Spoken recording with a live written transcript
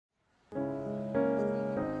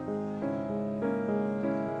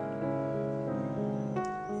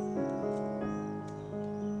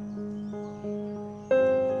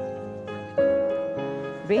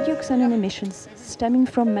radioxenon emissions stemming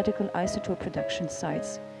from medical isotope production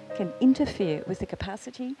sites can interfere with the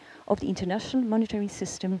capacity of the international monitoring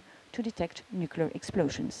system to detect nuclear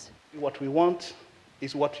explosions. What we want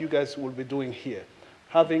is what you guys will be doing here.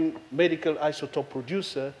 Having medical isotope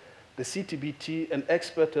producer, the CTBT, and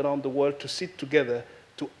experts around the world to sit together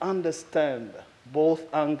to understand both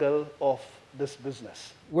angles of this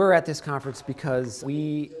business. We're at this conference because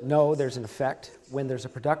we know there's an effect when there's a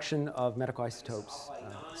production of medical isotopes.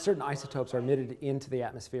 Certain isotopes are emitted into the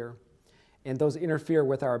atmosphere, and those interfere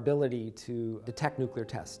with our ability to detect nuclear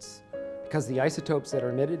tests, because the isotopes that are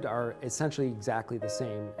emitted are essentially exactly the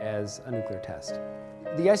same as a nuclear test.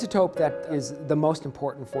 The isotope that is the most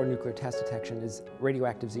important for nuclear test detection is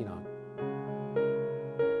radioactive xenon.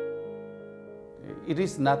 It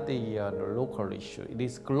is not the local issue, it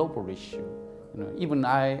is global issue. You know, even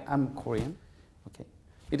I'm Korean, okay?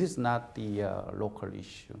 It is not the local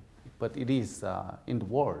issue, but it is in the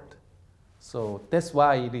world. So that's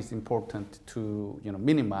why it is important to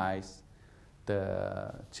minimize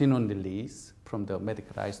the xenon release from the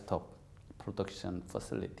medical isotope production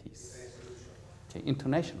facilities, okay,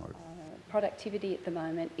 internationally. Productivity at the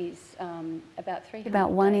moment is about 300.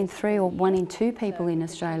 About 1 in 3 or 1 in 2 people in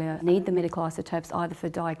Australia need the medical isotopes either for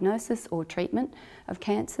diagnosis or treatment of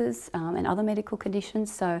cancers and other medical conditions,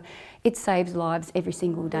 so it saves lives every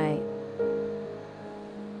single day.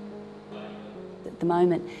 At the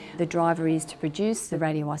moment, the driver is to produce the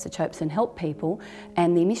radioisotopes and help people,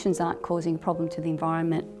 and the emissions aren't causing a problem to the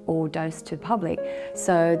environment or dose to the public,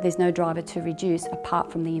 so there's no driver to reduce apart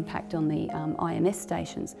from the impact on the IMS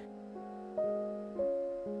stations.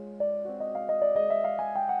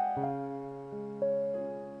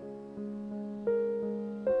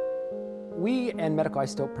 We and medical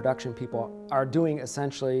isotope production people are doing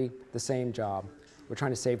essentially the same job. We're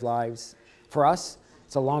trying to save lives. For us,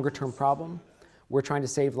 it's a longer-term problem. We're trying to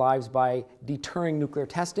save lives by deterring nuclear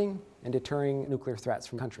testing and deterring nuclear threats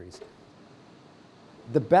from countries.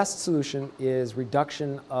 The best solution is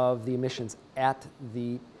reduction of the emissions at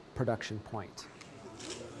the production point.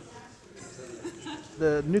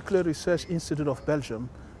 The Nuclear Research Institute of Belgium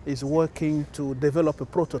is working to develop a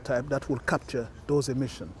prototype that will capture those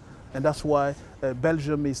emissions. And that's why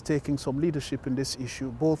Belgium is taking some leadership in this issue,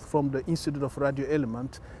 both from the Institute of Radio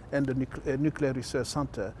Element and the Nuclear Research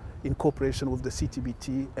Center in cooperation with the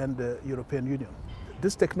CTBT and the European Union.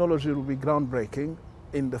 This technology will be groundbreaking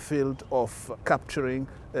in the field of capturing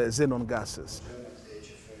xenon gases.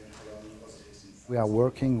 We are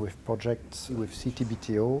working with projects with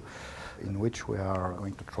CTBTO in which we are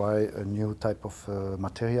going to try a new type of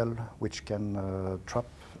material which can trap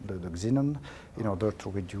the xenon in order to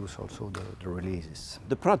reduce also the releases.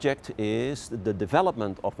 The project is the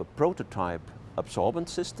development of a prototype absorbent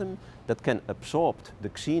system that can absorb the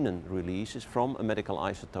xenon releases from a medical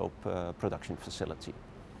isotope production facility.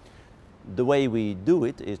 The way we do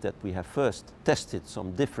it is that we have first tested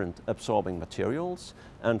some different absorbing materials,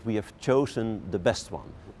 and we have chosen the best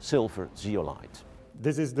one, silver zeolite.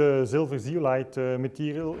 This is the silver zeolite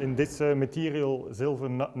material. In this material, silver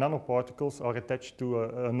nanoparticles are attached to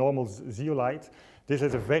a normal zeolite. This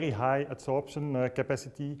has a very high absorption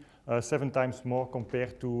capacity, 7 times more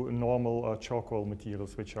compared to normal charcoal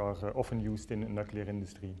materials, which are often used in the nuclear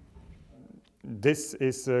industry. This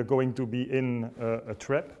is going to be in a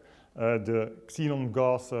trap. The xenon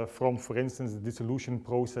gas from, for instance, the dissolution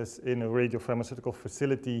process in a radiopharmaceutical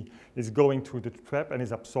facility is going through the trap and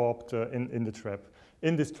is absorbed in the trap.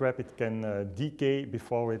 In this trap it can decay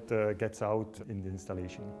before it gets out in the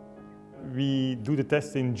installation. We do the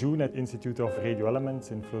test in June at Institute of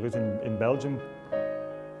Radioelements in Fleurus in Belgium.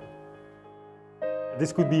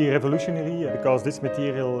 This could be revolutionary because this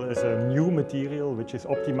material is a new material which is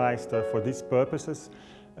optimized for these purposes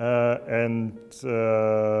and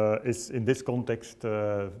is in this context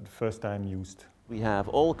the first time used. We have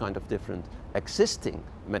all kind of different existing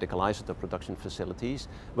medical isotope production facilities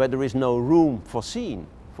where there is no room foreseen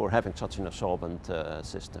for having such an absorbent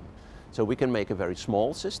system. So we can make a very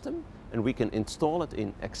small system and we can install it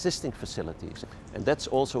in existing facilities. And that's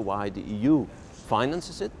also why the EU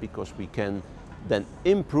finances it, because we can then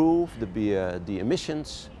improve the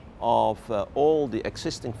emissions of all the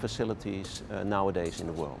existing facilities nowadays in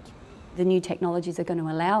the world. The new technologies are going to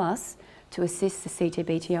allow us to assist the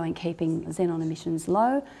CTBTO in keeping xenon emissions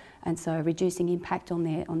low, and so reducing impact on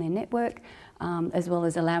their network, as well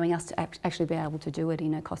as allowing us to actually be able to do it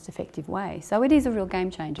in a cost-effective way. So it is a real game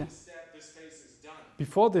changer.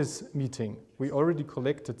 Before this meeting, we already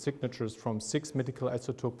collected signatures from 6 medical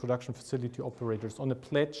isotope production facility operators on a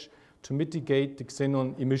pledge to mitigate the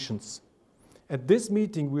xenon emissions. At this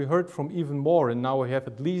meeting, we heard from even more, and now we have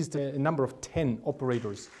at least a number of 10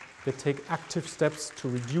 operators that take active steps to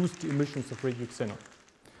reduce the emissions of radioxenon.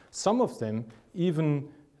 Some of them even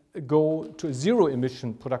go to a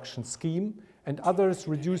zero-emission production scheme, and others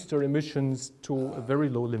reduce their emissions to a very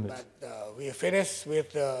low limit. But, we finished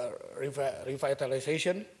with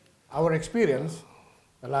revitalization. Our experience,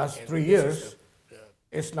 the last 3 years,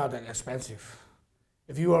 it's not that expensive.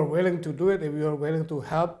 If you are willing to do it, if you are willing to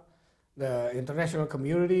help the international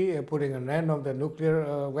community in putting an end on the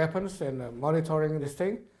nuclear weapons and monitoring this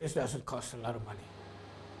thing, it doesn't cost a lot of money.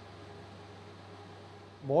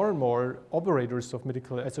 More and more operators of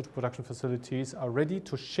medical isotope production facilities are ready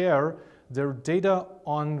to share their data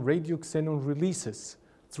on radioxenon releases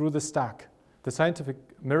through the stack. The scientific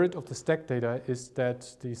merit of the stack data is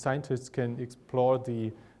that the scientists can explore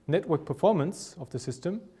the network performance of the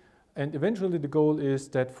system, and eventually the goal is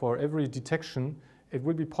that for every detection it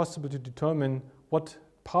will be possible to determine what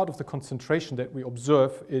part of the concentration that we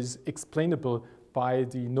observe is explainable by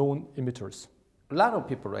the known emitters. A lot of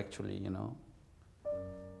people actually,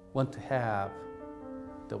 want to have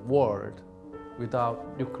the world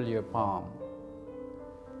without nuclear bomb.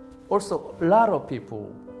 Also, a lot of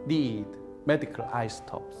people need medical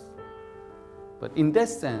isotopes. But in that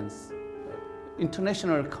sense,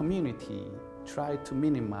 international community try to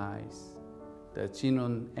minimize the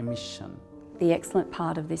xenon emission. The excellent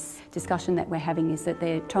part of this discussion that we're having is that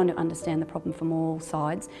they're trying to understand the problem from all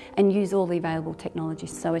sides and use all the available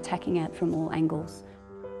technologies, so attacking it from all angles.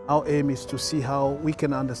 Our aim is to see how we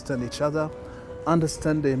can understand each other,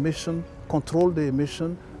 understand the emission, control the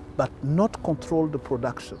emission, but not control the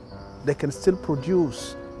production. They can still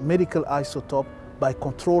produce medical isotope by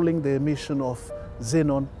controlling the emission of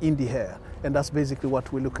xenon in the air, and that's basically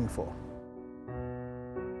what we're looking for.